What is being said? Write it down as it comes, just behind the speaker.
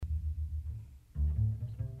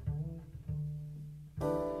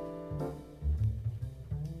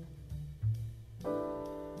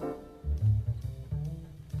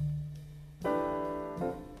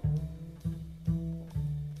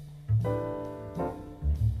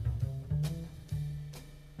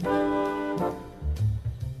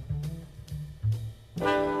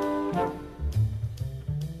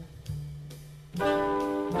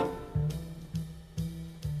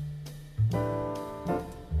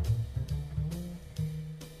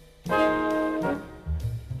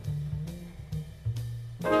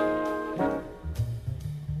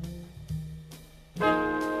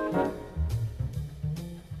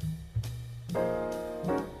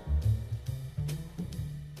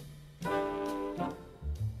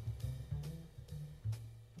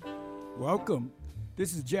Welcome.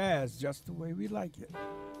 This is Jazz, Just the Way We Like It,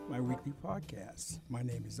 my weekly podcast. My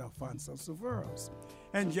name is Alfonso Severos,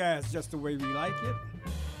 and Jazz, Just the Way We Like It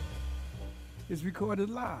is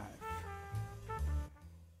recorded live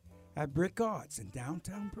at Brick Arts in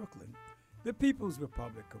downtown Brooklyn, the People's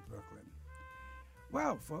Republic of Brooklyn.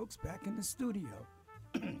 Well, folks, back in the studio.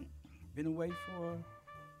 Been away for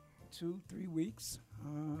 2-3 weeks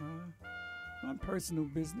on personal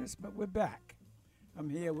business, but we're back. I'm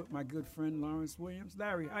here with my good friend Lawrence Williams.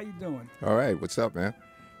 Larry, how you doing? All right, what's up, man?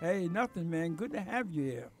 Hey, nothing, man. Good to have you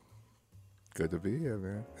here. Good to be here,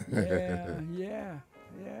 man. Yeah.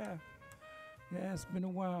 It's been a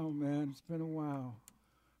while, man. It's been a while.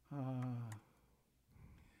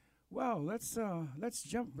 Well, let's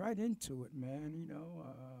jump right into it, man. You know,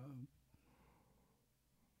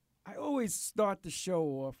 I always start the show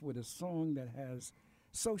off with a song that has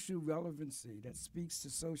social relevancy, that speaks to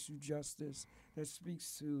social justice, that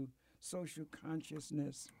speaks to social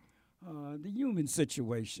consciousness, the human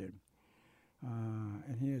situation.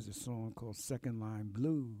 And here's a song called Second Line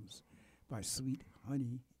Blues by Sweet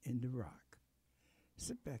Honey in the Rock.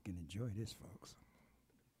 Sit back and enjoy this, folks.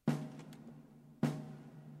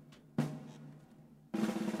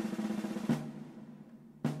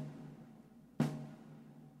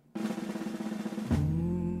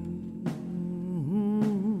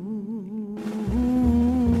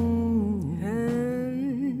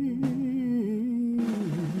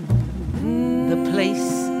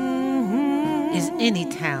 Any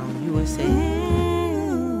town, USA.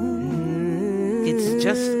 It's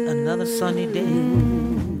just another sunny day.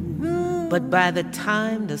 But by the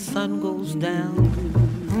time the sun goes down,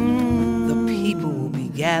 the people will be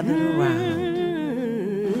gathered around.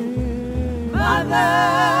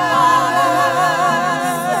 Mother!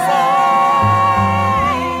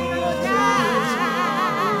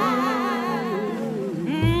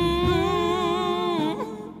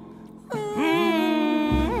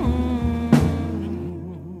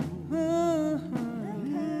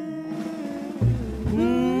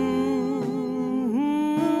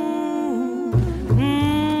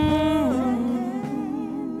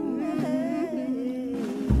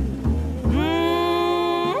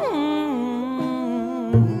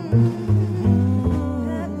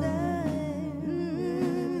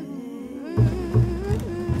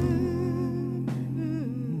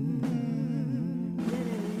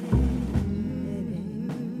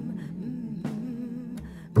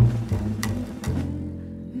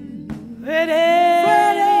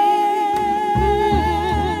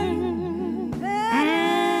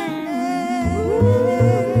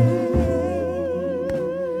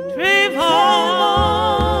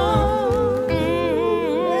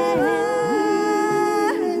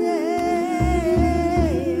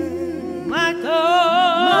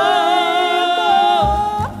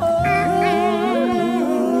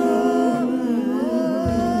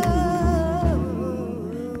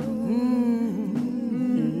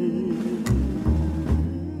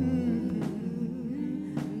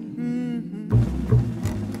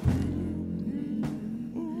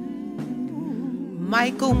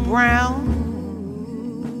 Michael Brown,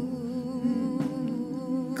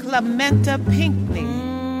 Clementa Pinckney,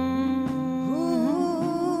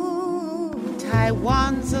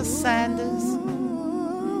 Tywanza Sanders,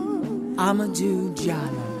 Amadou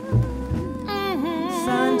Diallo,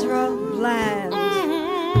 Sandra Bland,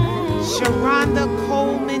 Sharonda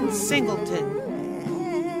Coleman Singleton,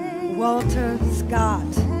 Walter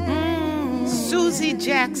Scott, Susie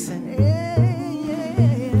Jackson,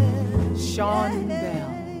 Sean Bell,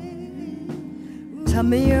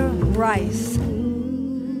 Tamir Rice,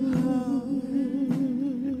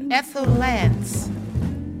 Ethel Lance,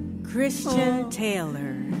 Christian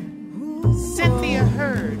Taylor, Cynthia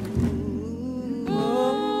Hurd,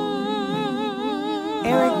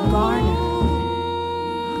 Eric Garner,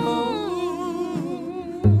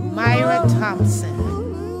 Myra Thompson,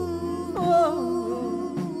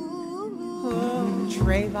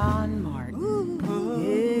 Trayvon Martin,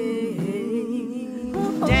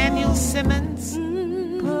 Daniel Simmons,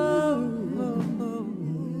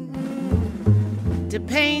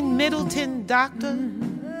 DePayne Middleton Doctor,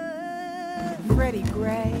 Freddie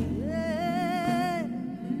Gray,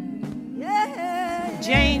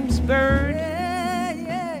 James Byrd,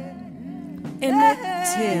 Emmett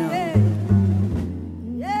Till,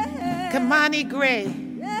 Kamani Gray,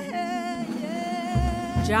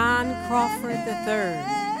 John Crawford III,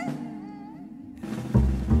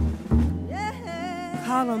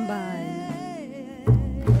 Columbine,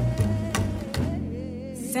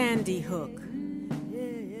 Sandy Hook,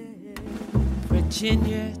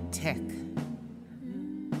 Virginia Tech.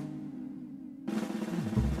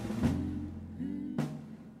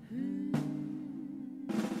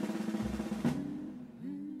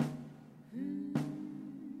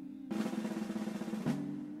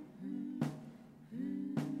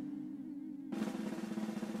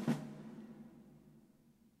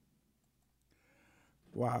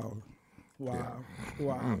 Wow.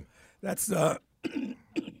 Yeah. That's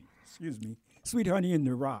excuse me. Sweet Honey in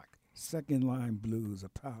the Rock, Second Line Blues, a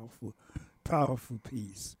powerful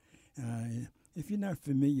piece. If you're not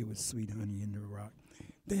familiar with Sweet Honey in the Rock,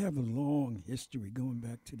 they have a long history going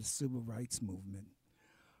back to the civil rights movement,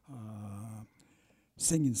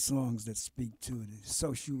 singing songs that speak to the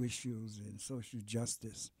social issues and social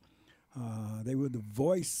justice. They were the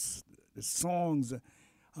voice, the songs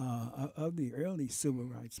of the early civil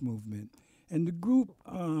rights movement. And the group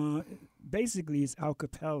basically is a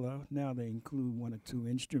cappella. Now they include one or two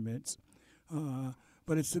instruments.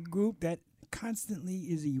 But it's a group that constantly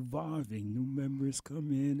is evolving. New members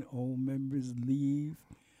come in, old members leave.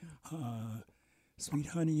 Sweet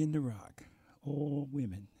Honey in the Rock, all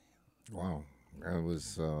women. Wow. That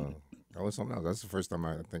was something else. That's the first time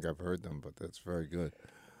I think I've heard them, but that's very good.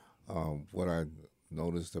 What I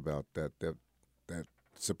noticed about that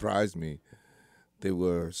surprised me, there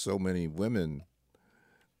were so many women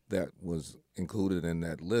that was included in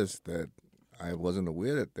that list that I wasn't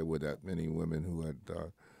aware that there were that many women who had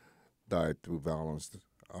died through violence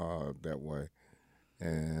that way.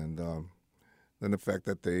 And then the fact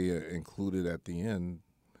that they included at the end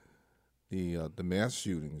the mass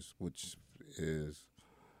shootings, which is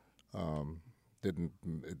the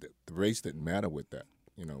race didn't matter with that.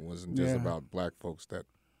 You know, it wasn't just about black folks that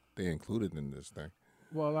they included in this thing.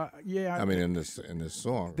 Well, I mean, in this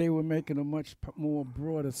song, they were making a much more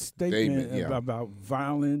broader statement about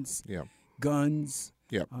violence, guns,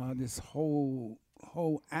 this whole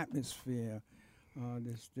atmosphere,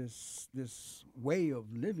 this way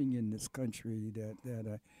of living in this country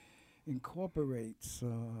that incorporates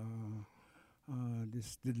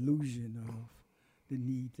this delusion of the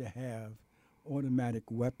need to have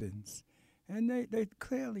automatic weapons. And they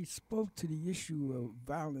clearly spoke to the issue of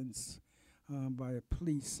violence by the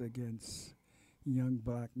police against young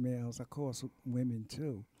black males, of course, women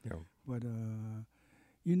too. Yeah. But,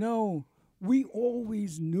 we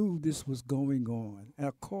always knew this was going on. And,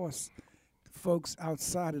 of course, folks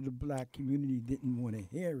outside of the black community didn't want to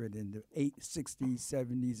hear it in the 60s,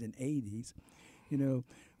 70s, and 80s. You know,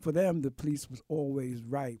 for them, the police was always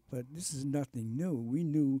right. But this is nothing new. We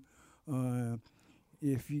knew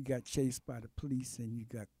if you got chased by the police and you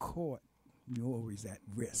got caught, you're always at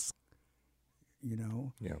risk. You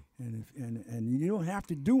know, and you don't have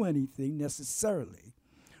to do anything necessarily,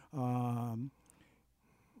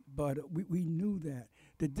 but we knew that.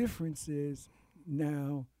 The difference is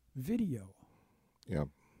now video. Yeah.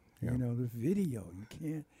 You know, the video, you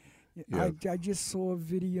can't. I just saw a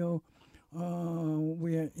video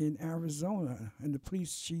where in Arizona, and the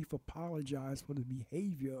police chief apologized for the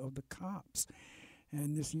behavior of the cops,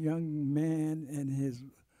 and this young man and his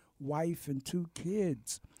wife and two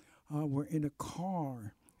kids were in a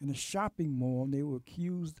car in a shopping mall, and they were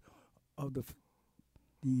accused of the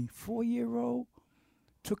 4-year-old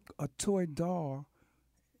took a toy doll,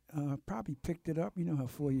 probably picked it up, you know how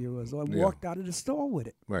 4-year-olds are, and walked out of the store with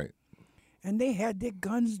it. Right. And they had their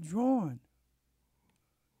guns drawn.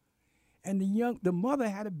 And the mother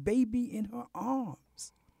had a baby in her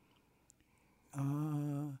arms.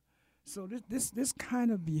 So this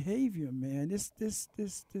kind of behavior, man, this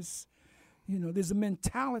you know, there's a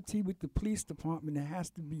mentality with the police department that has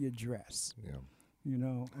to be addressed. Yeah. You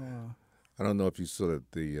know. I don't know if you saw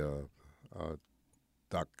the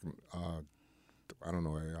I don't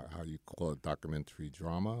know how you call it, documentary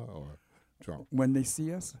drama or drama. When They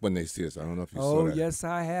See Us? When They See Us. I don't know if you saw that. Oh, yes,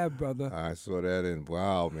 I have, brother. I saw that, and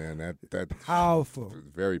wow, man, that powerful.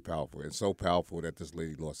 Very powerful. And so powerful that this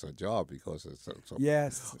lady lost her job because of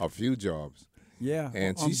a few jobs. Yeah.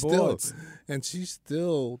 And she's still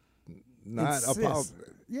not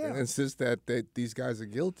insists that these guys are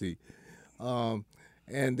guilty.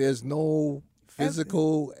 And there's no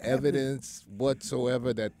physical evidence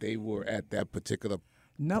whatsoever that they were at that particular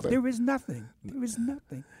place. There is nothing. There is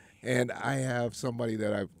nothing. And I have somebody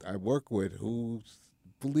that I work with who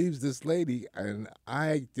believes this lady, and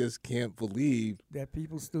I just can't believe that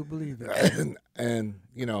people still believe it. and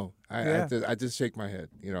you know, I just shake my head.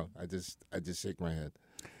 You know, I just shake my head.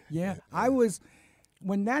 Yeah,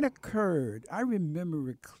 when that occurred, I remember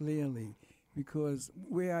it clearly because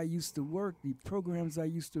where I used to work, the programs I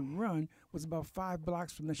used to run was about 5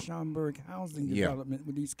 blocks from the Schaumburg housing development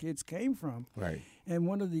where these kids came from. Right. And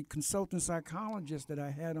one of the consultant psychologists that I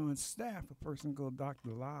had on staff, a person called Dr.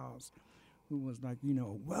 Lyles, who was like, you know,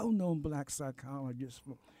 a well-known black psychologist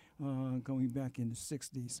going back in the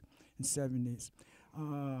 60s and 70s,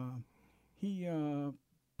 he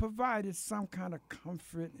provided some kind of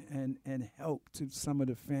comfort and help to some of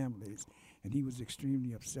the families. And he was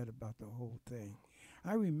extremely upset about the whole thing.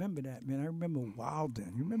 I remember that, man. I remember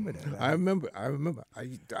Wilden. You remember that? I remember.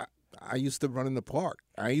 I used to run in the park.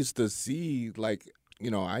 I used to see, like,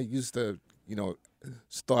 I used to,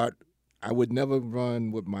 start. I would never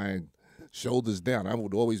run with my shoulders down. I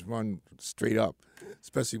would always run straight up,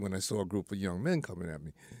 especially when I saw a group of young men coming at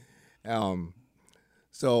me.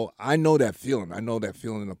 So I know that feeling. I know that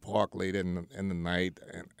feeling in the park late in the night,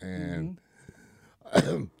 and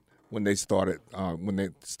when they started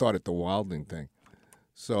the wilding thing.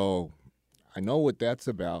 So I know what that's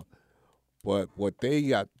about, but what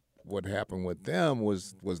happened with them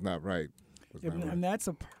was not right. And that's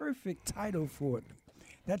a perfect title for it.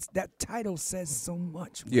 That title says so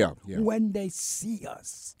much. Yeah. When they see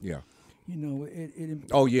us. Yeah. It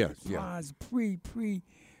implies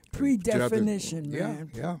pre-definition, Yeah,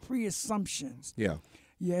 man. yeah. Pre-assumptions. Yeah.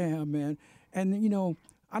 Yeah, man. And,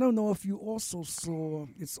 I don't know if you also saw,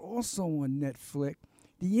 it's also on Netflix,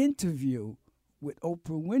 the interview with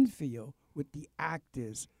Oprah Winfield with the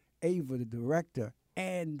actors, Ava, the director,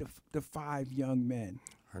 and the 5 young men.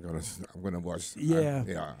 I'm gonna watch. Yeah.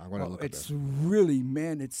 I'm gonna look at that. It's really,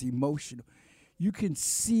 man, it's emotional. You can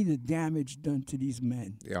see the damage done to these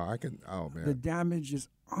men. Yeah, I can. Oh man. The damage is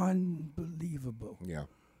unbelievable. Yeah.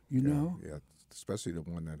 You know? Yeah, especially the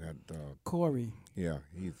one that had. Corey. Yeah,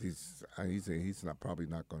 he's not probably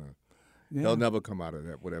not gonna. Yeah. He'll never come out of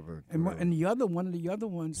that. Whatever. And one of the other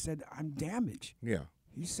ones said, "I'm damaged." Yeah.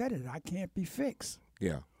 He said it. I can't be fixed.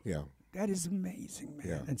 Yeah. That is amazing, man.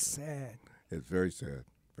 Yeah. And sad. It's very sad.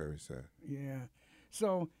 Very sad. Yeah.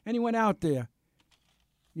 So anyone out there,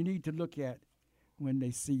 you need to look at When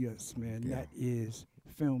They See Us, man. Yeah. That is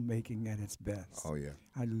filmmaking at its best. Oh yeah.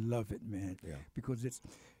 I love it, man. Yeah. Because it's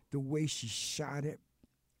the way she shot it.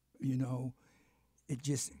 It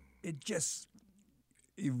just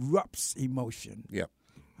erupts emotion. Yep.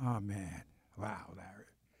 Oh man! Wow, Larry.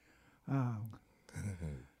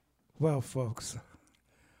 Well, folks,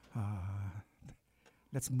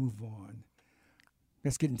 let's move on.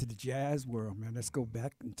 Let's get into the jazz world, man. Let's go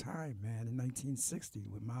back in time, man, in 1960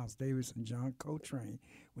 with Miles Davis and John Coltrane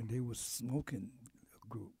when they were smoking a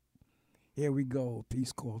group. Here we go, a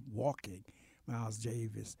piece called Walking, Miles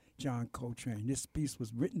Davis, John Coltrane. This piece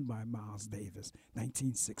was written by Miles Davis,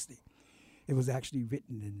 1960. It was actually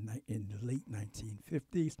written in the late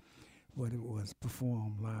 1950s, but it was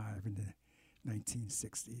performed live in the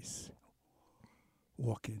 1960s.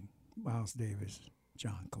 Walking, Miles Davis,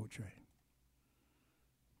 John Coltrane.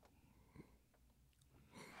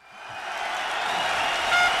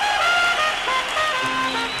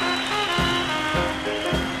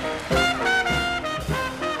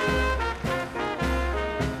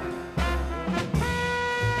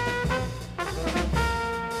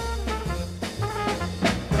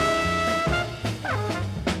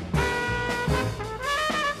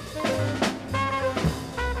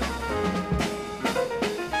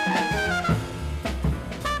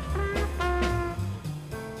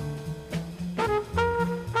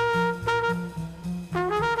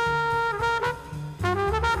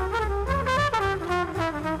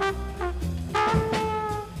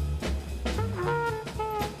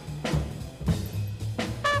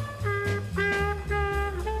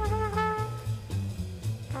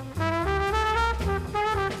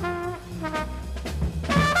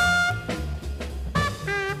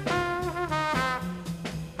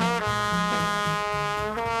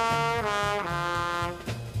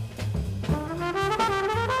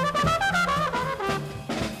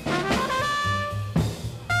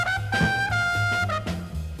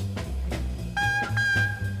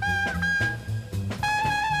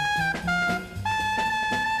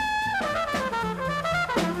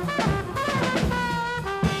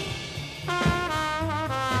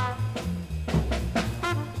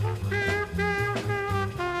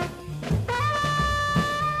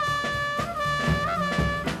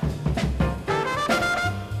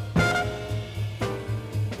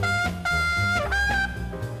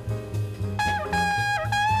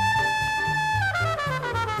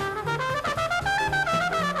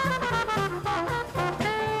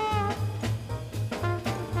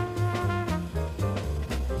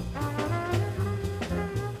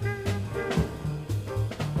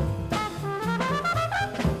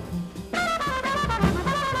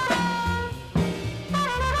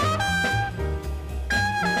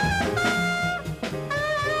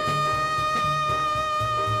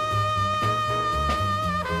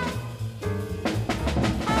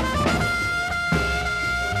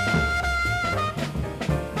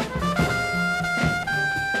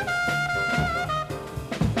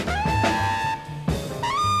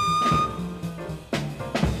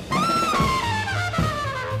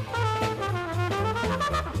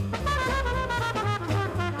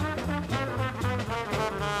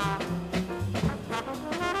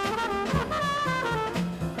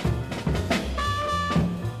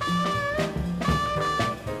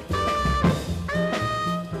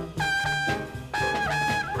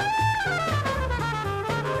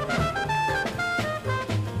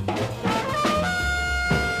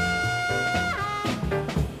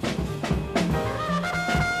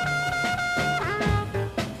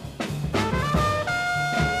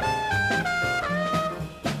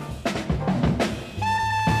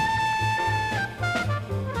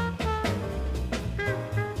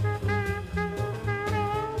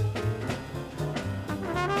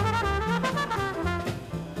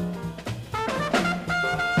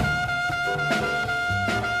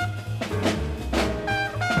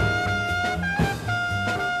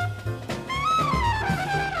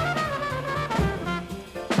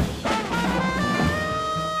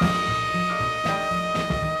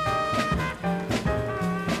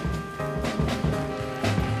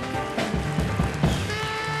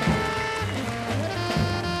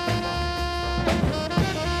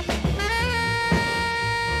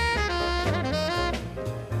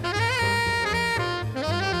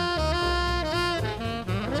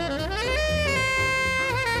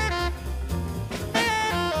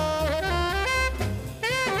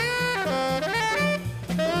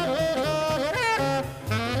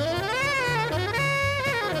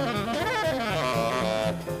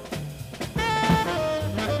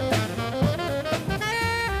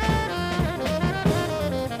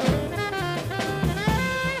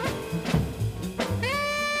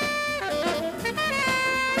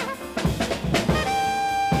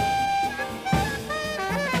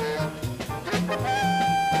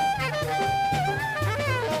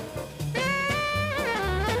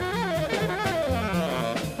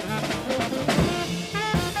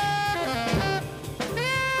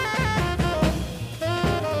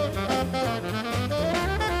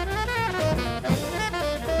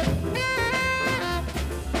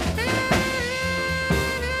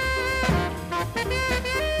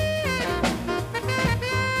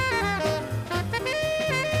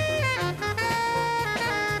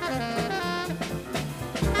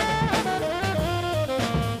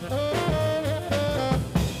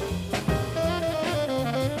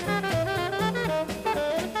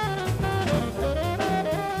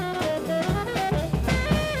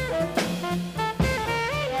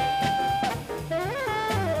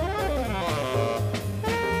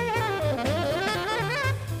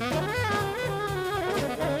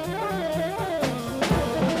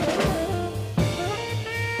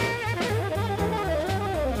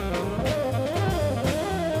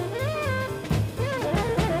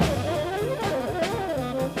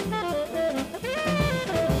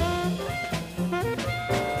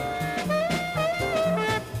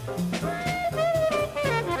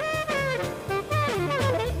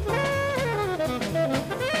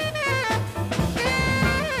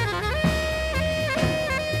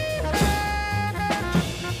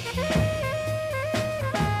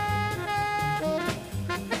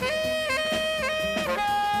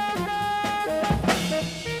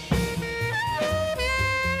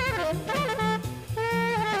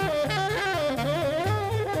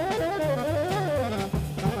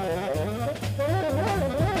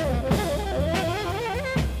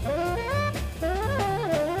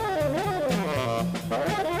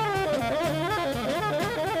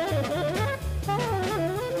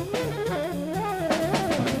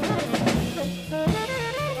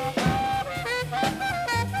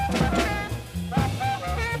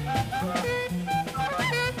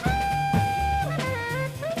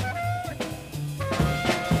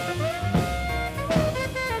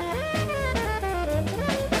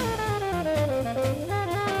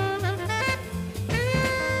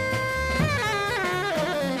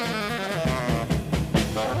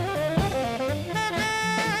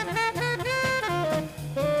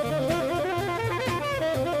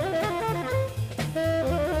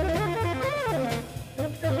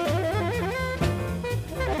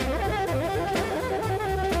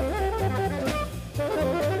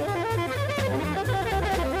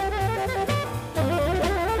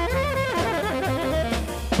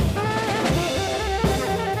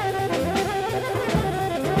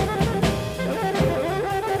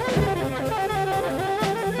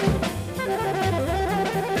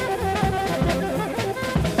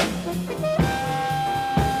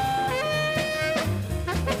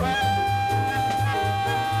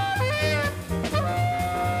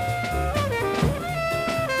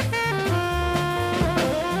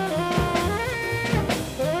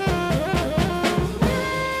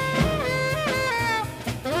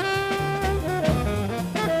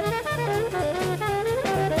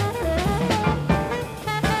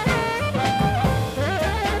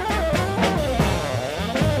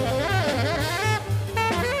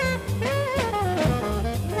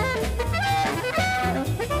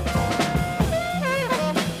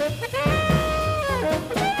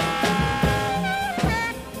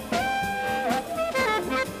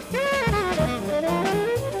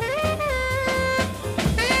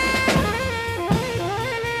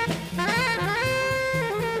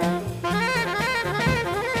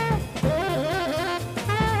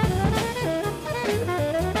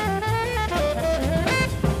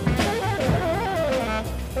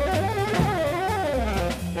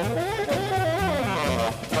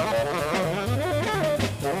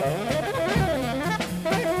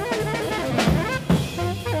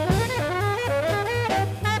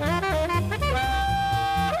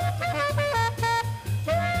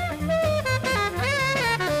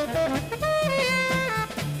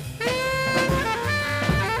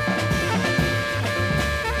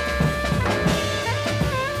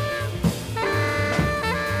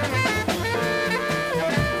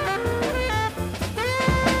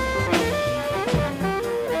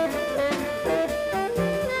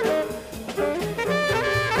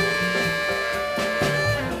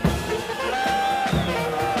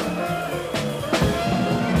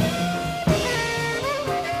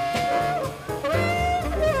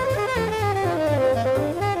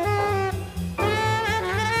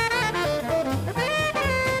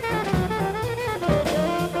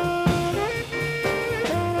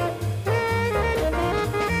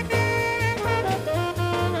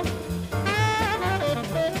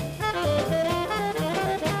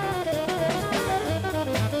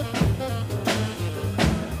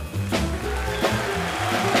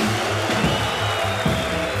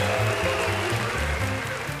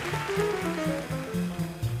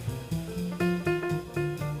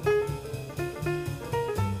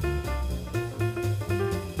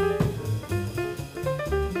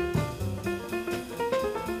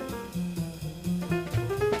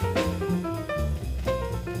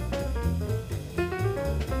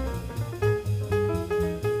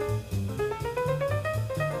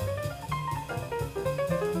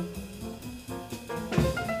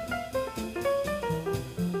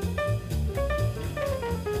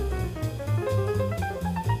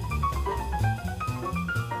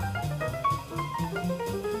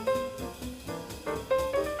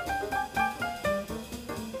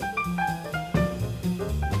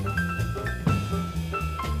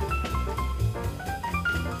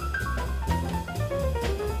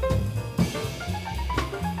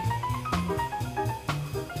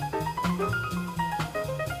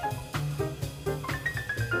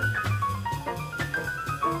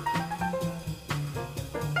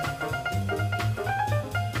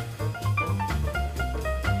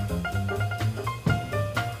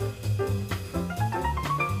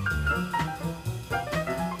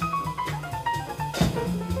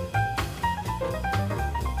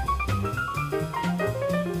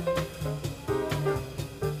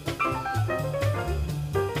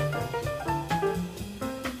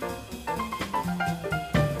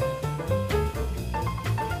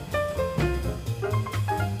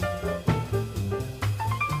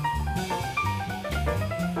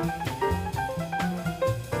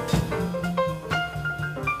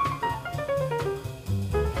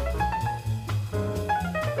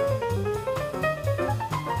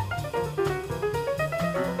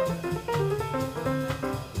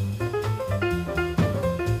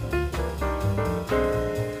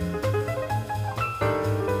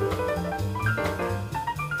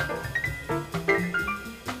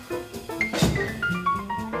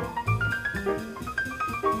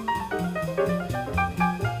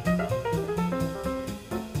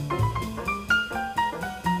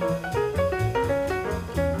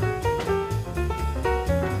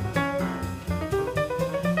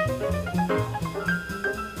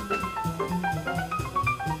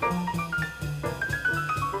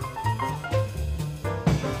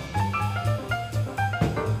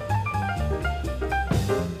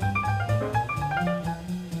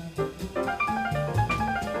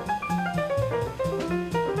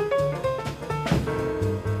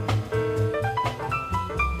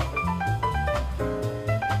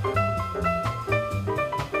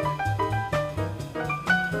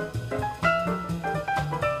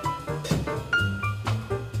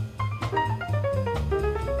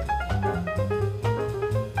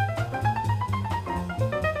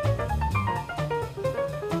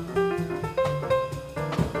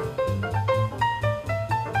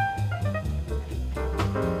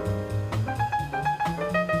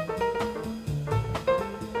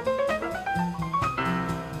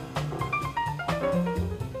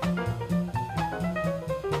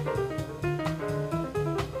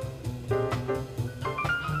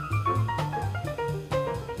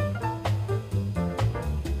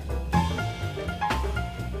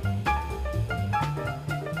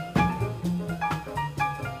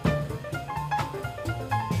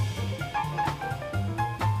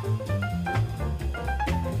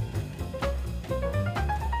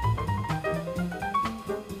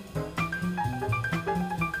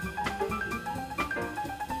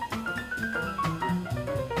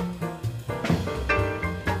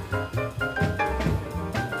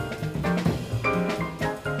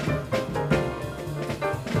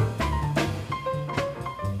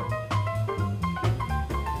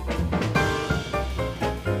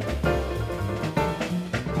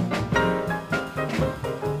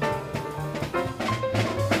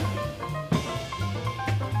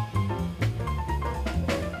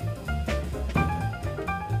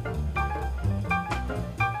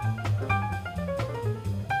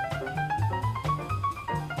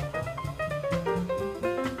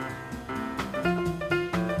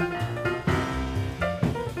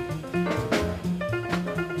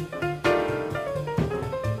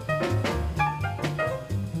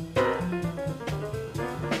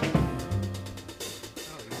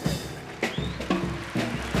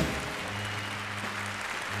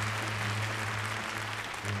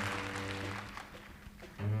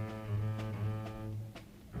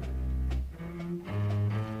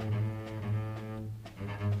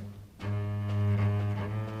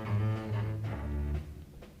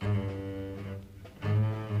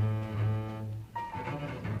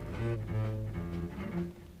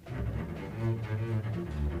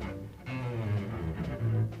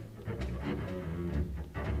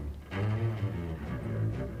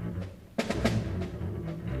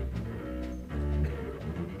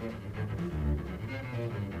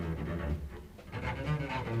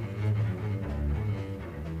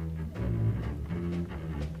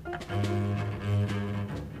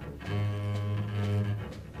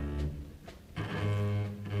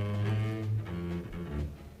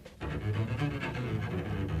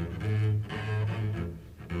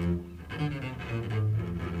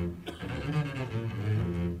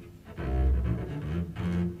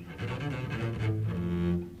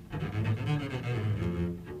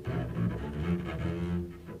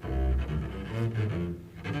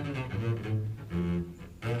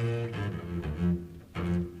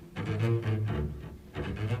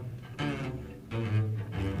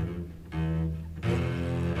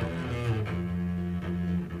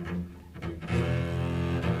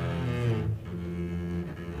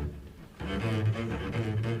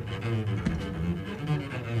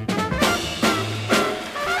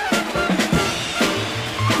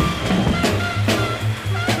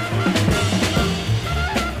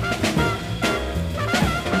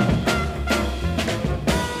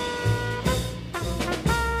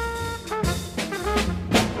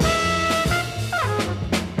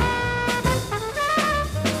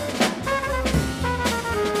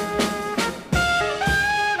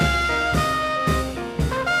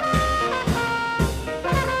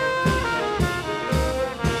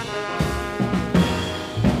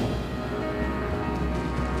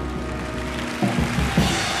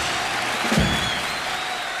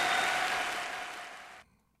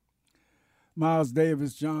 Miles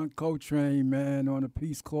Davis, John Coltrane, man, on a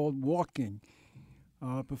piece called Walking.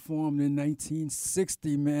 Performed in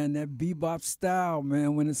 1960, man. That bebop style,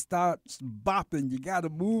 man. When it starts bopping, you got to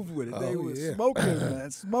move with it. They were smoking,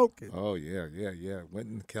 man, smoking. Oh, yeah.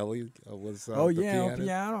 Wynton Kelly was Oh, the yeah, piano. on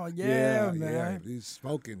piano. Yeah, man. Yeah. He was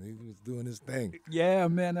smoking. He was doing his thing. Yeah,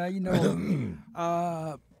 man. You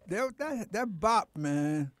know, that bop,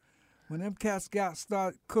 man. When them cats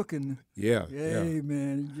start cooking, Yeah.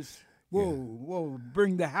 man, you just whoa,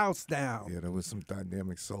 bring the house down. Yeah, there was some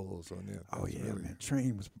dynamic solos on there. Oh yeah, man.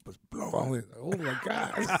 Train was blowing. Falling. Oh my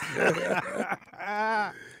God.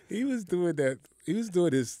 He was doing that. He was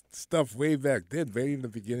doing his stuff way back then, way in the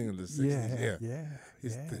beginning of the 60s. Yeah. He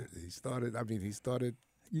started. I mean, he started.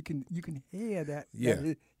 You can hear that. Yeah.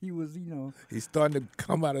 That he was, He's starting to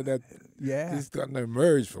come out of that. Yeah. He's starting to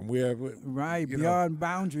emerge from wherever. Right, beyond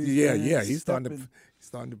boundaries. Yeah, man, yeah. He's starting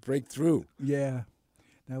to break through. Yeah.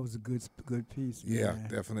 That was a good piece, man. Yeah,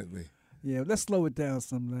 definitely. Yeah, let's slow it down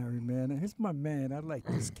some, Larry, man. Here's my man. I like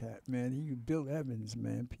this cat, man. He was Bill Evans,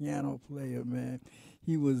 man, piano player, man.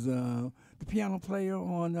 He was the piano player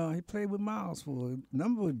on, he played with Miles for a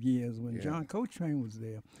number of years when John Coltrane was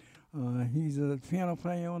there. He's a piano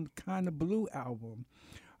player on the Kind of Blue album.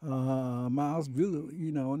 Miles, really,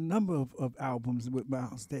 a number of albums with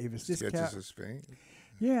Miles Davis. This Sketches of Spain.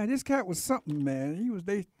 Yeah, this cat was something, man. He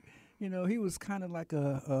was kind of like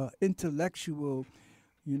a intellectual,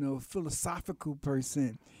 philosophical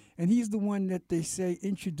person. And he's the one that they say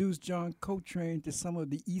introduced John Coltrane to some of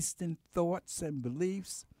the Eastern thoughts and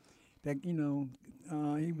beliefs. That, he was,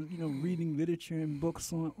 reading literature and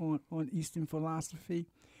books on Eastern philosophy.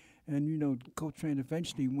 And, Coltrane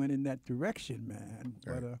eventually went in that direction, man.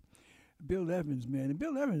 Right. But Bill Evans, man. And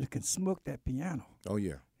Bill Evans can smoke that piano. Oh,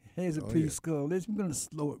 yeah. Here's a piece called, we're going to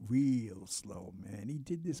slow it real slow, man. He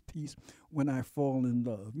did this piece, When I Fall in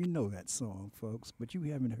Love. You know that song, folks, but you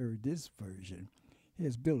haven't heard this version.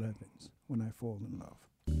 Here's Bill Evans, When I Fall in Love.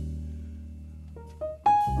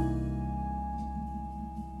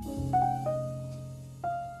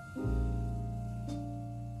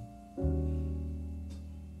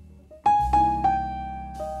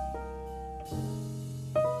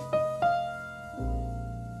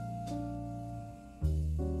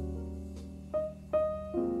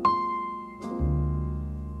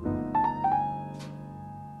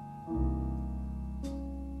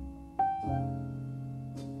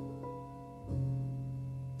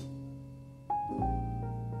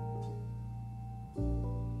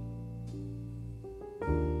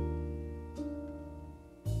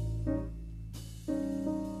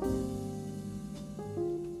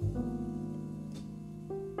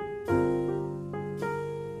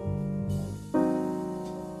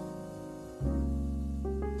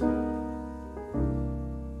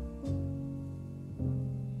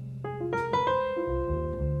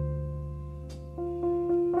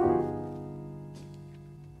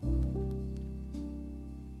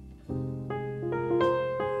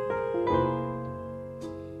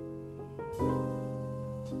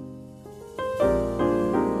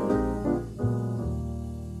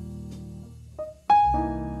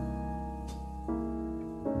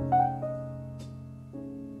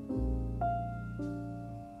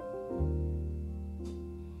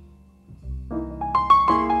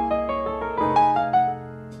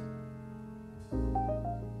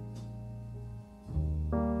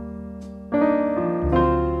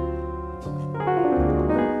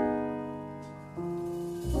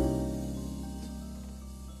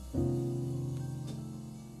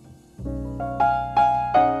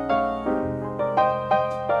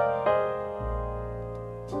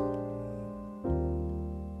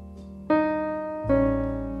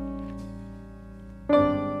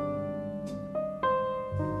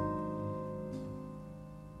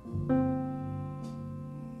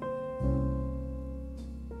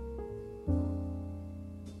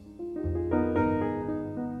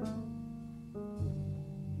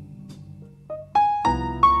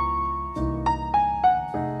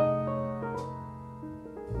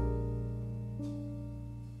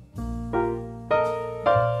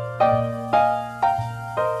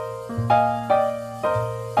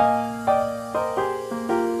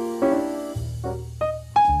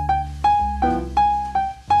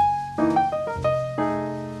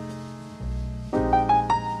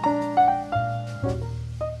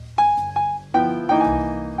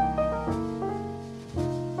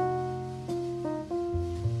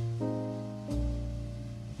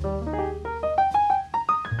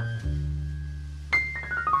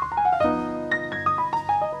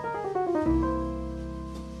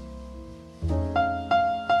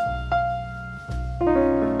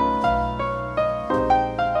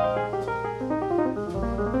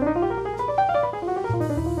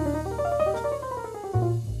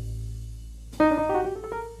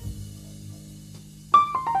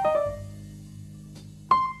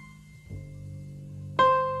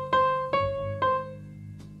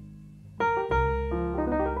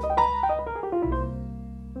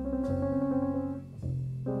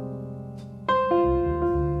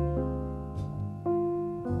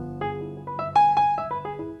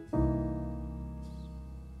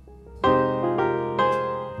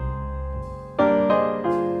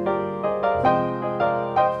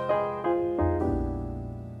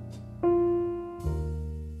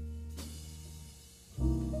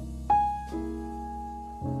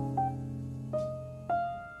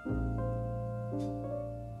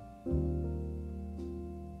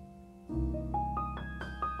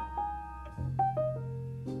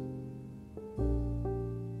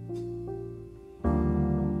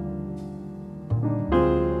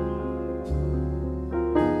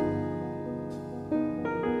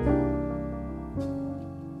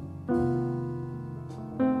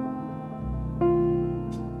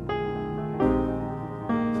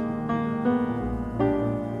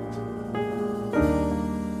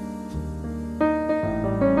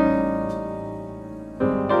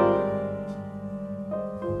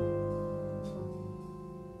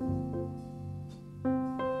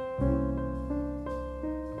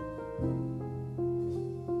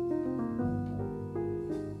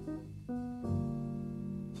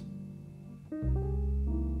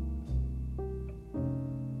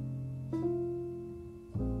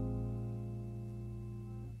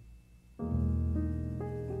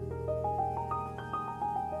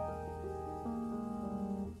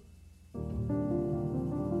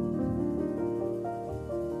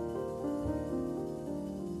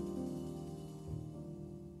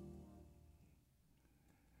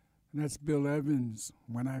 And that's Bill Evans,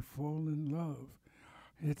 When I Fall in Love.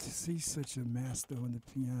 He's such a master on the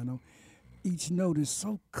piano. Each note is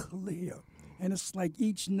so clear. And it's like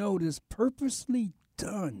each note is purposely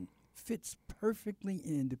done, fits perfectly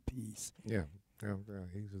in the piece. Yeah,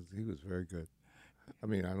 he was very good. I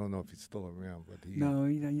mean, I don't know if he's still around, but he's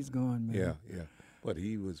gone, man. Yeah. But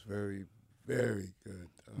he was very, very good.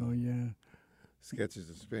 Oh, yeah. Sketches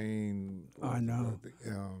of Spain. I know.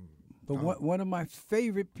 But one of my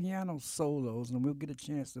favorite piano solos, and we'll get a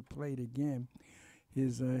chance to play it again,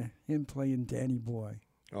 is him playing Danny Boy.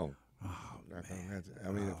 Oh, I can imagine.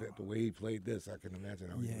 I mean, if the way he played this, I can imagine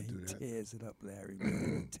how he would do that. Yeah, he tears it up, Larry.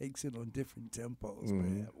 Man. He takes it on different tempos,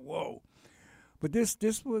 man. Whoa. But this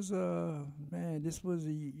was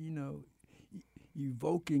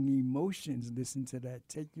evoking emotions. Listen to that.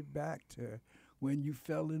 Take you back to when you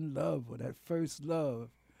fell in love or that first love.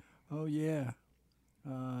 Oh yeah,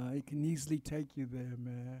 it can easily take you there,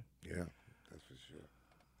 man. Yeah, that's for sure.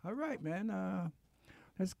 All right, man.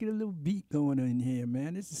 Let's get a little beat going in here,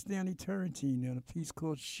 man. This is Stanley Turrentine on a piece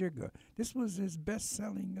called Sugar. This was his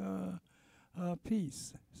best-selling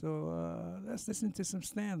piece. So let's listen to some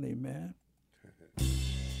Stanley, man.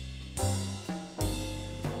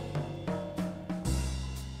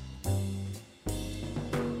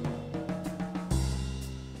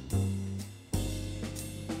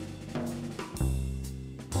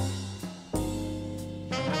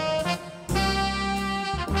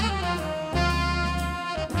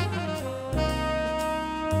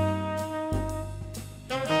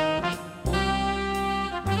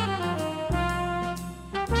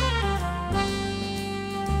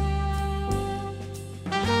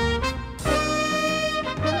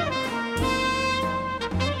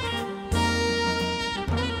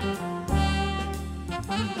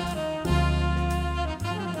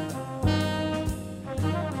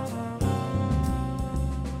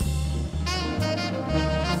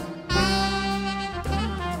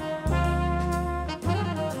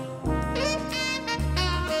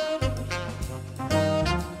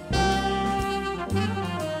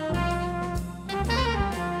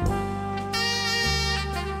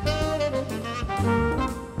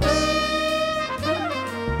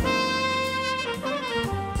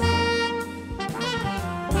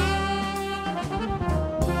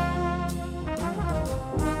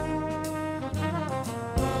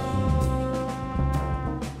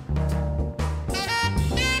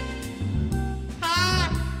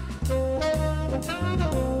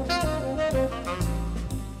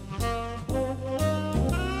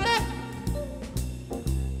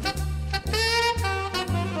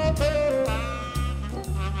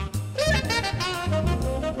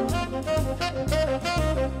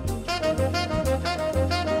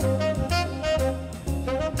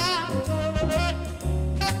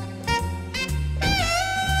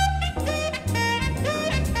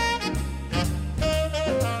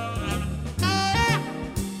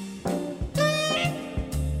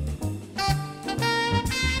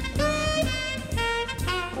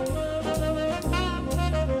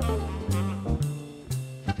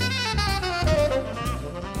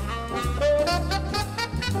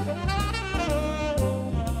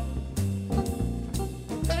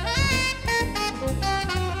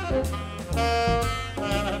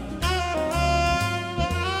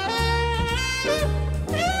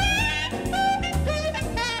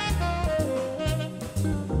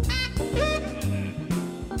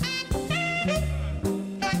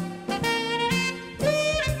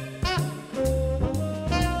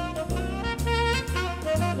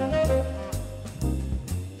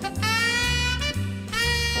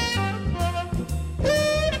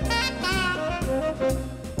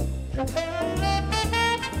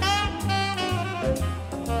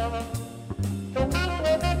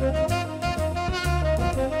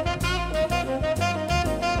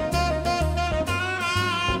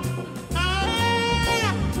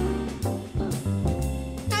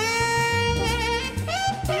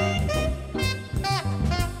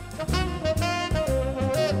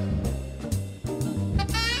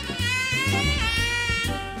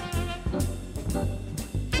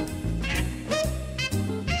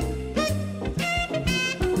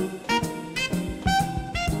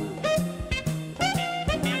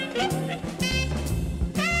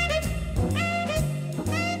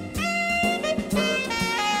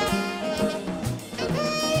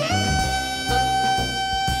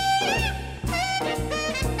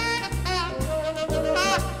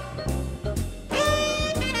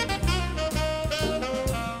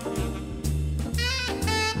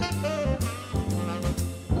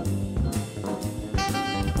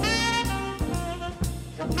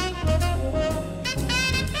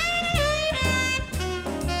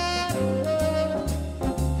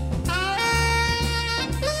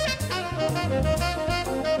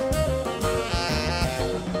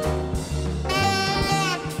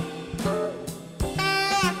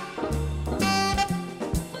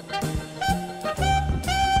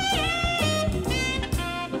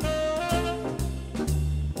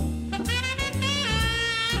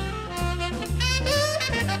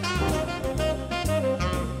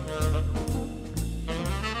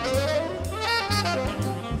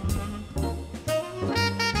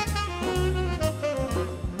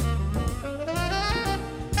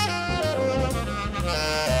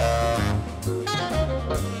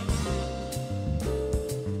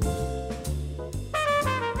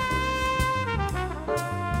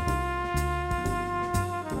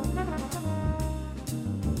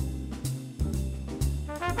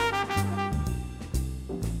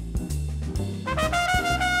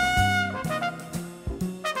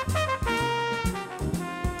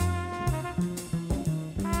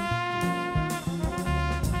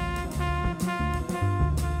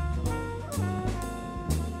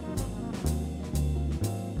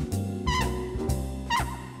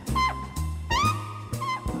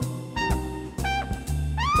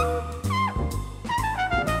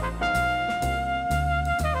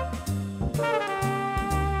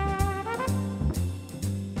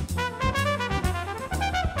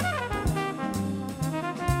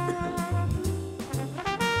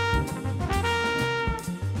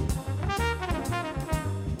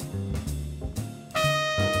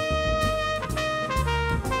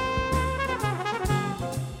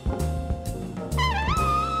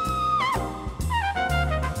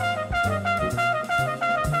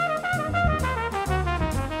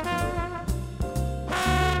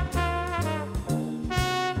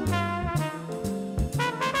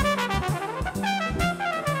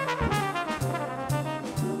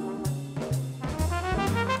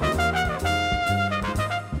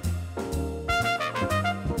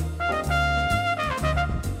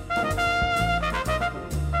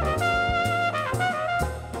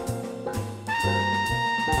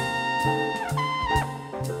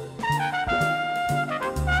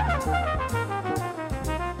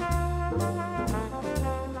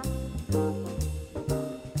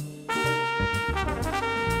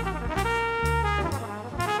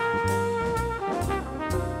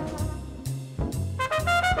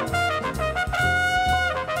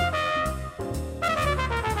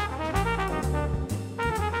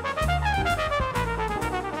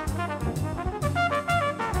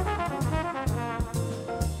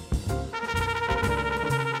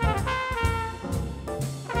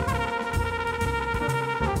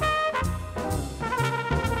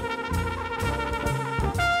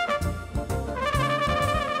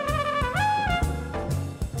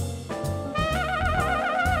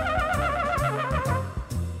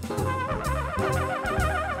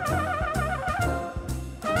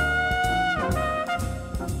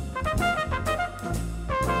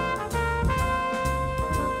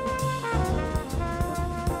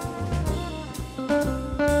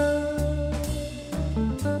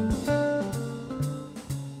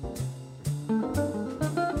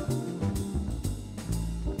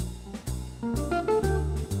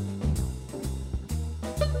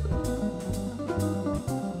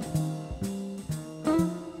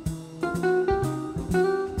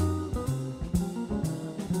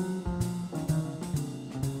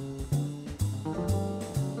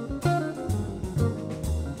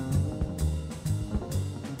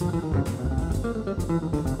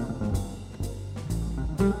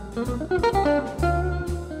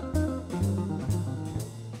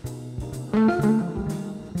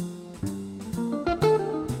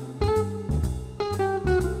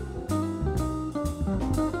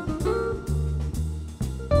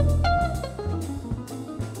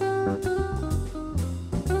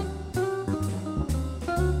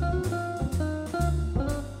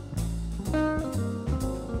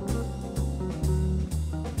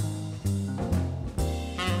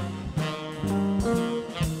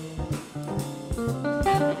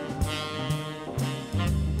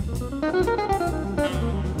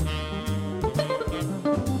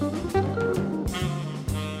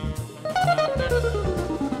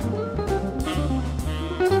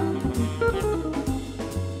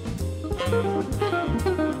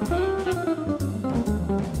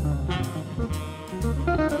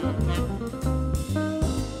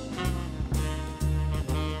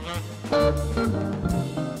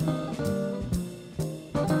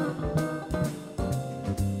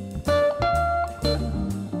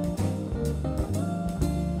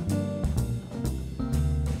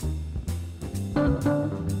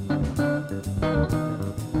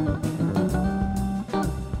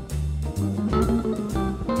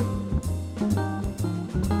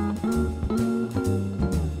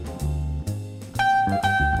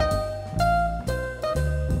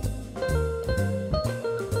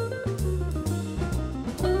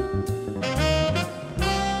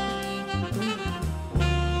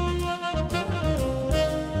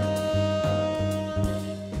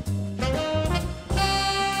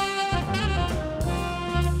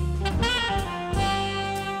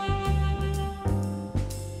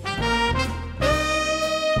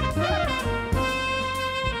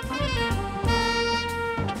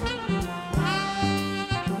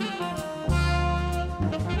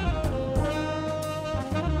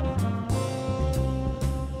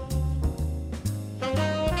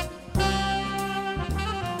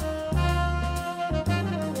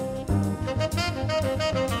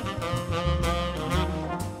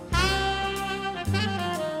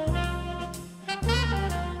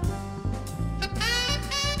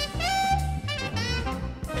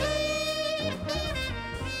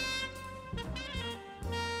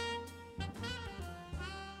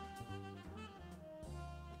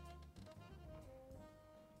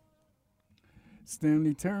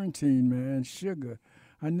 Stanley Turrentine, man, Sugar.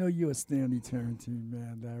 I know you're a Stanley Turrentine,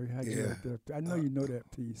 man, Larry. How you Yeah. like that? I know you know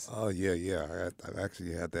that piece. Oh yeah. I've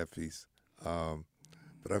actually had that piece,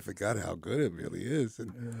 but I forgot how good it really is,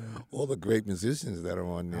 and all the great musicians that are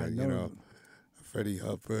on there. I You know. know, Freddie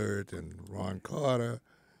Hubbard and Ron Carter.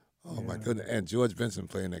 Oh my Yeah. goodness, and George Benson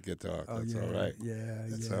playing that guitar. Oh, That's yeah, all right. Yeah,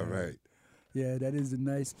 That's yeah. all right. Yeah, that is a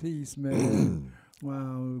nice piece, man.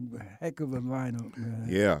 Wow, heck of a lineup, man.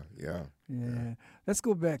 Yeah. Yeah. Let's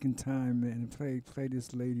go back in time, man, and play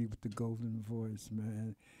this lady with the golden voice,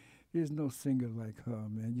 man. There's no singer like her,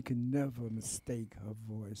 man. You can never mistake her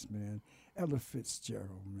voice, man. Ella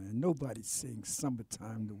Fitzgerald, man. Nobody sings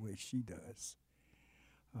Summertime the way she does.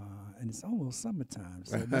 And it's almost summertime,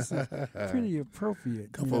 so this is pretty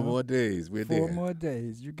appropriate. Couple more days, we're Four there. more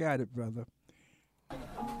days. You got it, brother.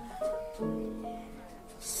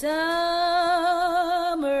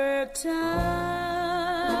 Summertime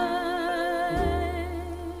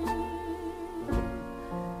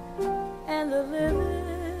and the living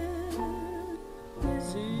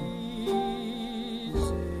is easy.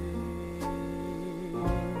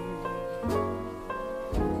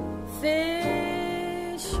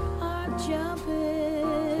 Fish are jumping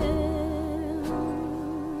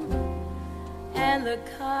and the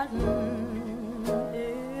cotton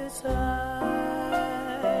is high.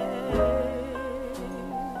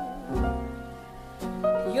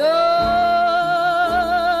 Your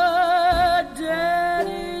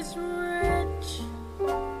daddy's rich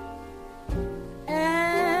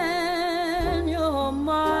and your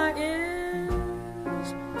ma is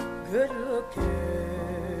good looking.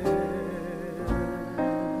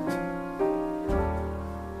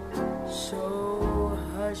 So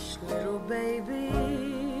hush, little baby,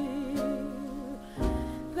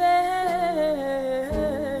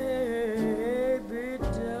 baby,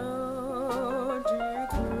 don't you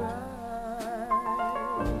cry.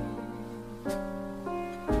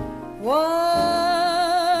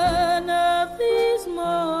 One of these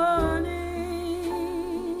mornings,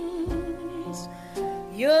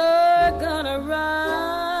 you're gonna rise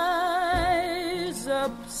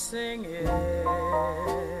up singing.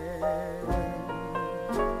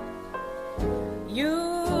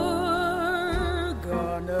 You're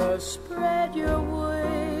gonna spread your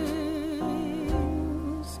wings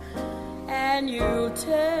and you'll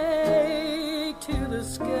take to the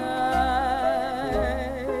sky.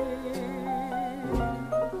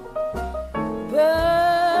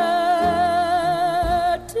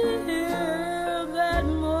 But till that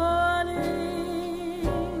morning,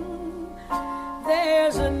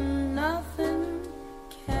 there's nothing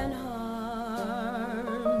can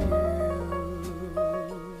harm you.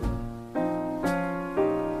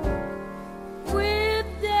 With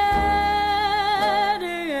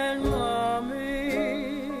Daddy and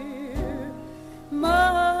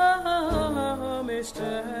Mommy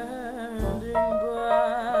standing by.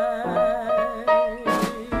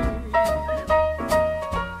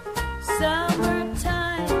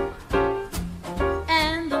 Summertime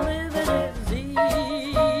and the living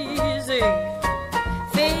is easy.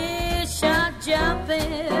 Fish are jumping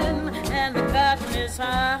and the cotton is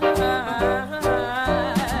high.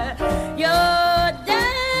 Your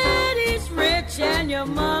daddy's rich and your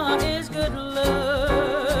ma is good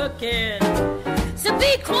looking. rocking. So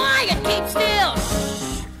be quiet, keep still.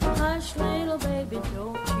 Hush, little baby,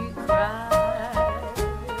 don't you cry.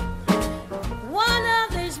 One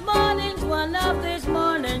of these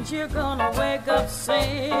mornings, you're gonna wake up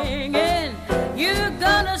singing. You're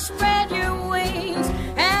gonna spread your wings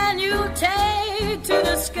and you take to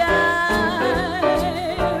the sky.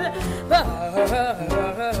 But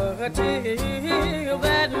till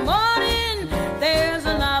that morning, there's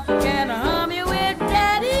enough can hum you with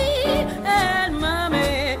Daddy and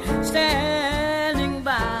Mommy standing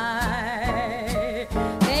by.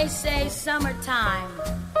 They say summertime,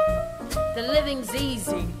 the living's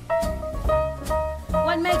easy.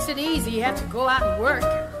 What makes it easy? You have to go out and work.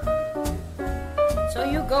 So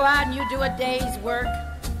you go out and you do a day's work.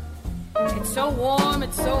 It's so warm,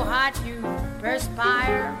 it's so hot, you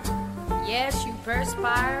perspire. Yes, you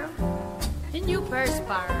perspire. Then you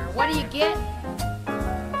perspire. What do you get?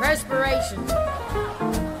 Perspiration.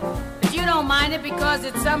 But you don't mind it because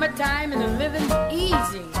it's summertime and the living's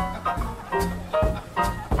easy.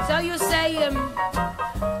 So you say,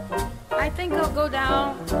 I think I'll go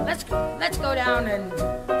down. Let's go down and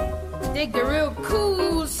dig the real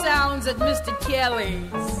cool sounds at Mr.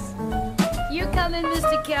 Kelly's. You come in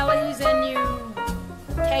Mr. Kelly's and you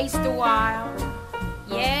taste a while.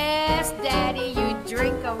 Yes, Daddy, you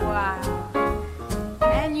drink a while.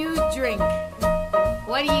 And you drink.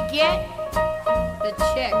 What do you get? The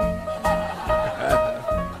check.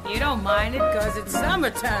 You don't mind it because it's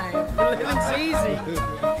summertime. The living's easy.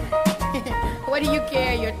 What do you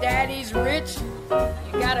care? Your daddy's rich.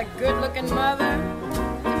 You got a good-looking mother.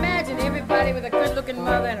 Imagine everybody with a good-looking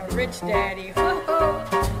mother and a rich daddy. Ho, ho.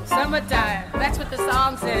 Summertime. That's what the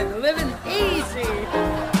song says. Living easy.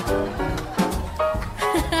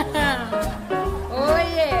 Oh,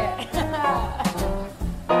 yeah.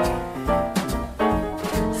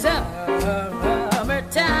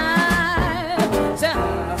 Summertime.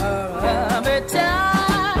 Summertime.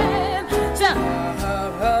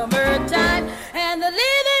 Summertime. And the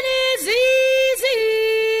living is easy.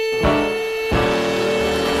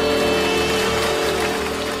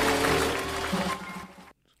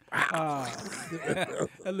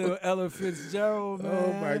 A little Ella Fitzgerald, man.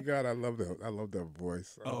 Oh my God, I love that. I love that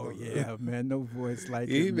voice. I Oh love yeah, man, no voice like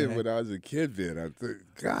it, Even man. when I was a kid, man,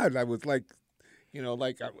 I was like,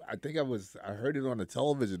 I think I heard it on the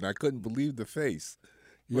television. I couldn't believe the face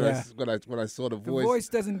when Yeah. when I saw the The voice. voice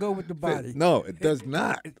doesn't go with the body. No, it does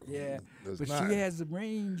not. Yeah, Does but not. she has a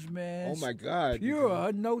range, man. Oh my God. Pure.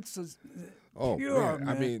 Her notes are Oh pure, man.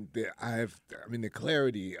 I man. mean the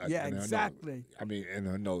clarity. Yeah, in her note- exactly. I mean, in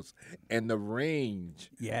her notes and the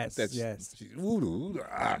range. Yes, That's yes.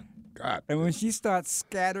 God. And when she starts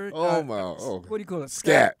scattering, Oh, my. Oh. what do you call it?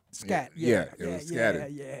 Scat. Scat. Yeah, Yeah, it was yeah,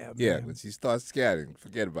 scatting. yeah, Yeah, man. when she starts scatting,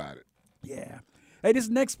 forget about it. Yeah. Hey, this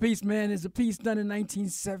next piece, man, is a piece done in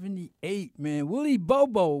 1978, man. Willie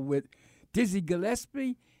Bobo with Dizzy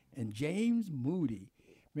Gillespie and James Moody.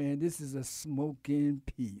 Man, this is a smoking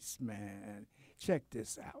piece, man. Check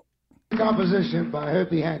this out. Composition by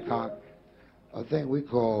Herbie Hancock, a thing we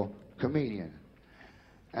call Comedian.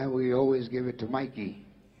 And we always give it to Mikey.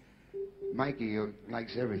 Mikey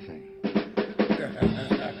likes everything.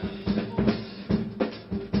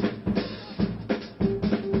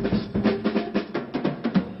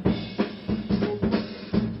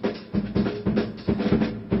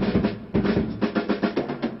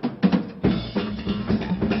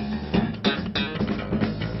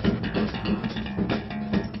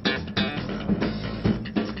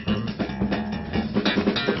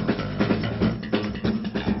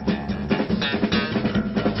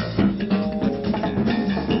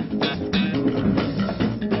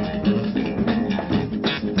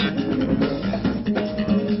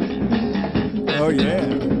 Oh, yeah.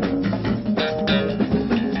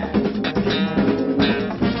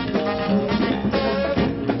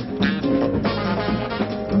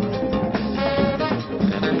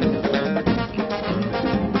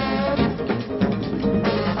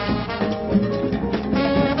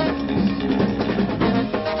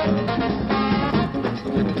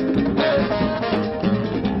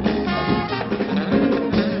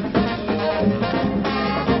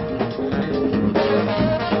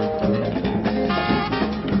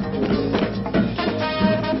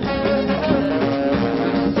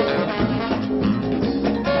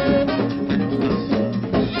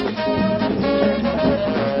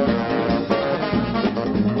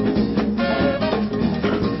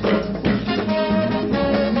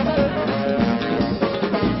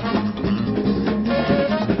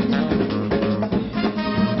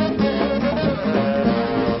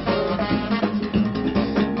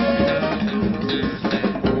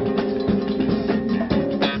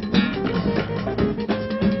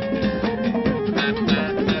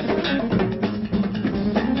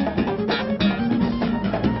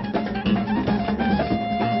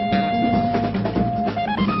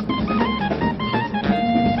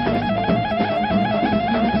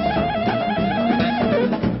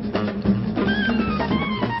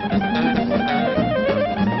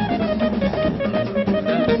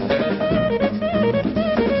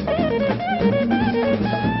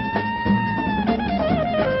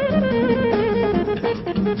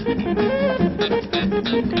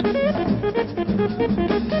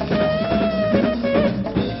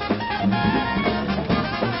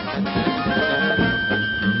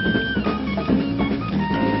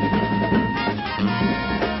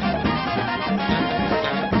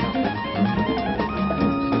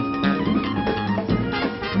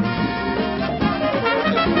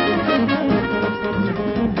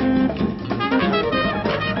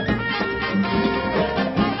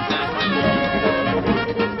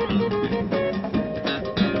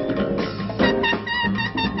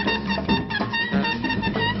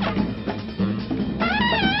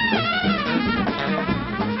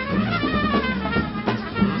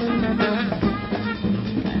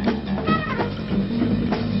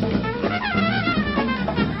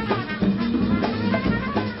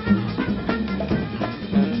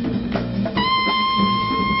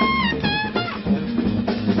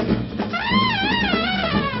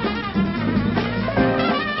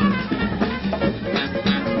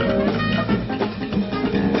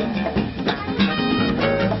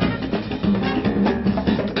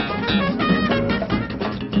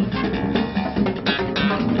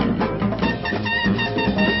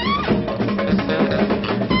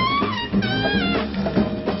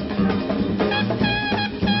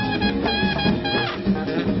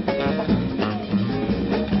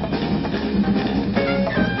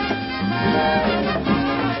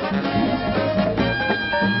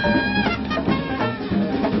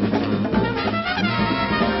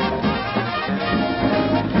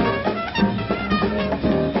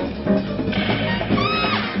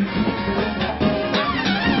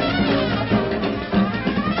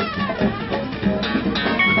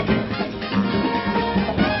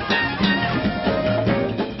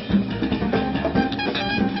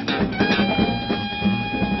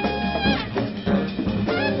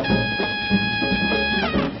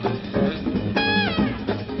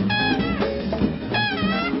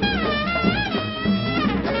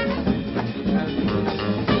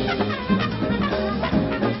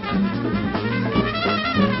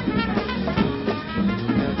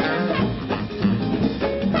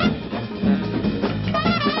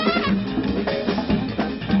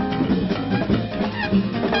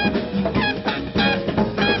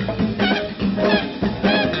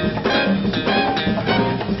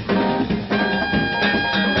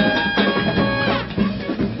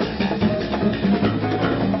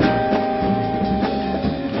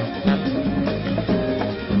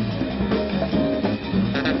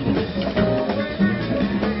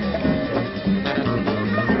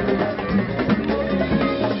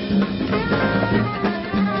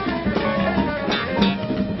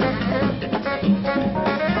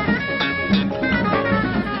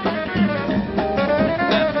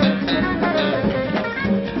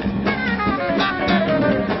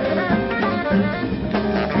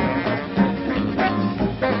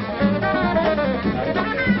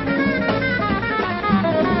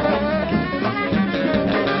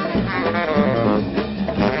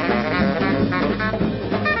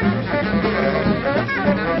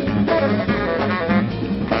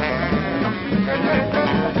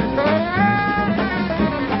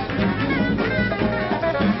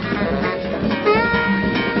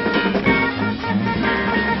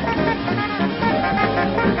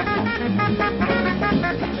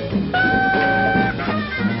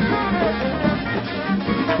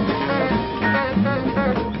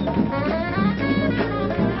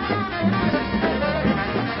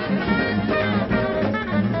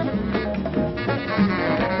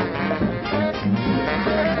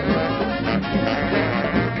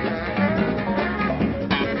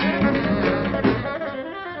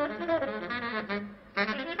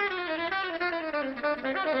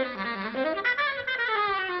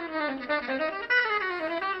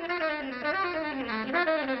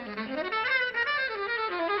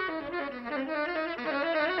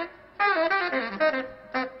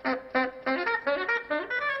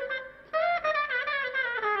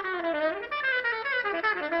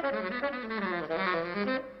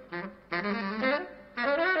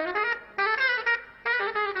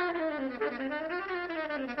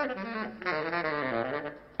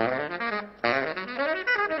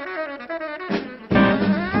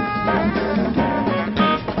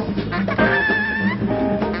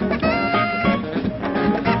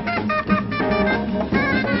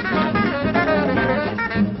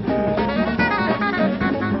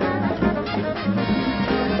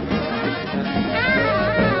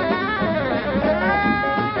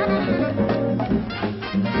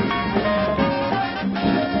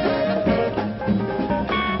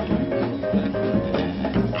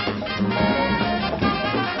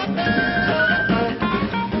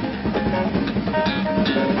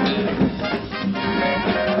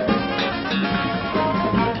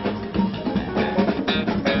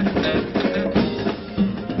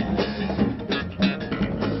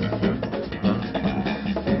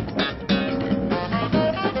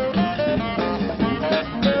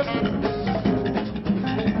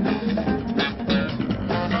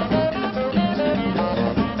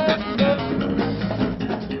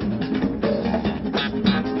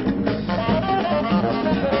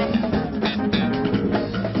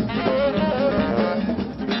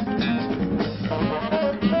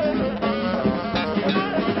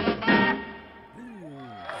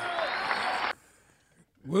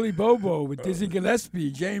 Willie Bobo with Dizzy Gillespie,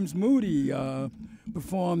 James Moody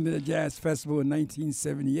performed at the Jazz Festival in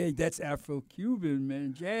 1978. That's Afro-Cuban,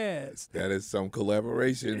 man, jazz. That is some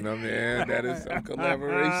collaboration, my man. That is some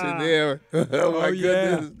collaboration there. Oh, my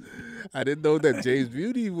goodness. I didn't know that James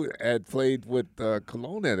Moody had played with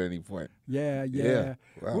Cologne at any point. Yeah.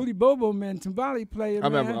 Wow. Willie Bobo, man, timbale player,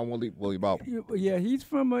 man. I'm Willie Bobo. Yeah, he's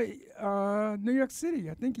from New York City.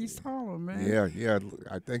 I think he's Harlem, man. Yeah,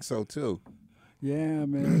 I think so, too. Yeah,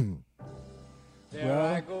 man.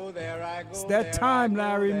 Well, it's that time,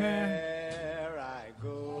 Larry, man.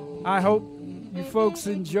 I hope you folks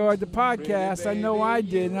enjoyed the podcast. I know I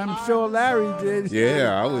did, and I'm sure Larry did.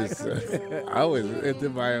 Yeah, I was into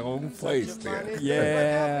my own place there.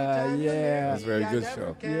 Yeah. It was a very good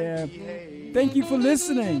show. Yeah. Thank you for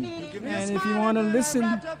listening. And if you want to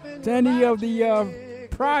listen to any of the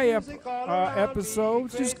prior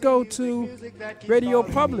episodes, just go to Radio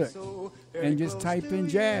Public and just type in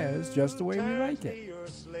jazz just the way we like it.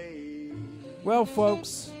 Well,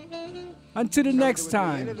 folks, until the next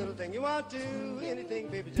time,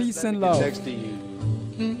 peace and love. Next to you.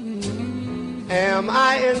 Am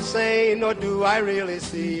I insane, or do I really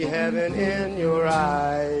see heaven in your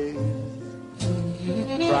eyes?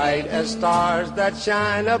 Bright as stars that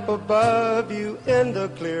shine up above you in the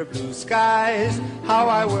clear blue skies. How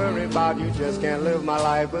I worry about you, just can't live my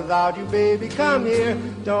life without you, baby. Come here,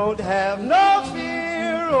 don't have no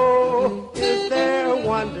fear. Oh, is there a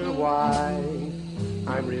wonder why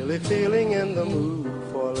I'm really feeling in the mood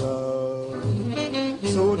for love?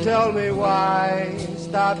 So tell me why,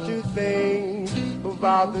 stop to think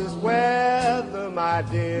about this weather, my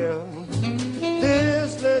dear.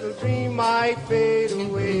 This little dream might fade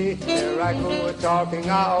away. There I go, talking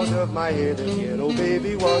out of my head again. Oh,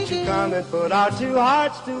 baby, won't you come and put our two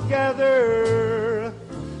hearts together?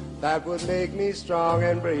 That would make me strong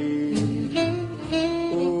and brave.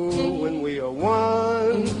 Ooh, when we are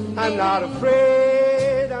one, I'm not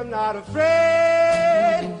afraid, I'm not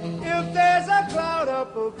afraid. If there's a cloud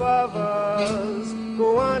up above us,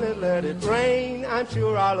 go on and let it rain. I'm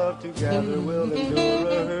sure our love together will endure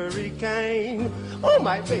a hurricane. Oh,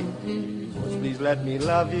 my baby, please let me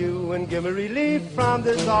love you and give me relief from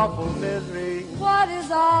this awful misery. What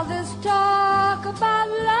is all this talk about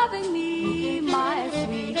loving me, my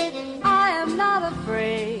sweet? I am not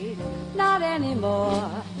afraid, not anymore,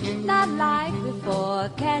 not like before.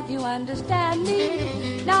 Can't you understand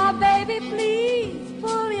me? Now, baby, please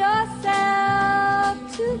pull yourself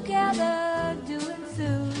together, do it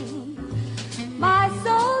soon. My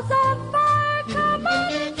soul's on fire, come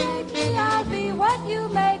on and take me. I'll be what you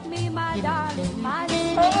make me, my darling, my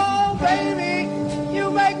sweet. Oh, baby, you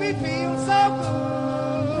make me feel so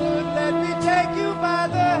good. Let me take you by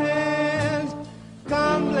the hand.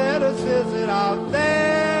 Come, let us visit out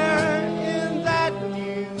there in that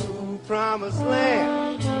new promised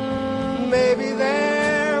land. Maybe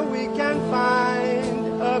there we can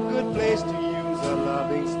find a good place to use a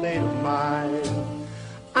loving state of mind.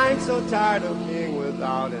 I I'm so tired of being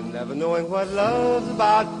without and never knowing what love's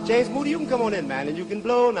about. James Moody, you can come on in, man, and you can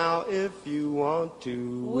blow now if you want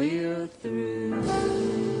to. We're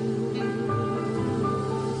through.